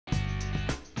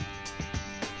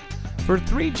For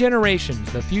 3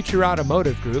 generations, the Future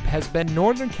Automotive Group has been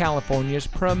Northern California's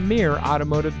premier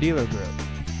automotive dealer group.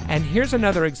 And here's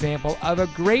another example of a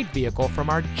great vehicle from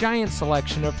our giant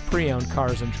selection of pre-owned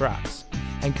cars and trucks.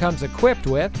 And comes equipped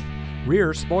with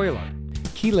rear spoiler,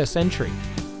 keyless entry,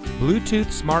 Bluetooth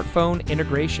smartphone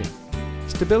integration,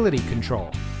 stability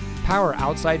control, power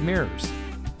outside mirrors,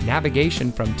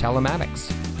 navigation from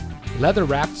telematics,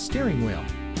 leather-wrapped steering wheel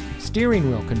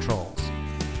controls,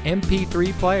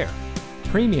 MP3 player,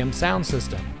 premium sound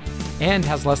system, and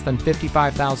has less than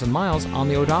 55,000 miles on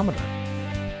the odometer.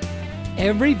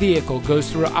 Every vehicle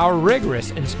goes through our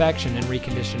rigorous inspection and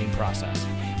reconditioning process.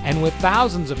 And with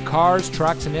thousands of cars,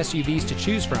 trucks, and SUVs to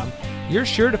choose from, you're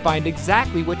sure to find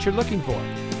exactly what you're looking for.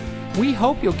 We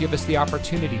hope you'll give us the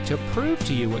opportunity to prove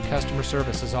to you what customer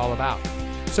service is all about.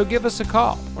 So give us a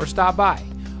call or stop by.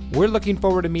 We're looking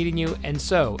forward to meeting you, and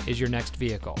so is your next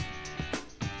vehicle.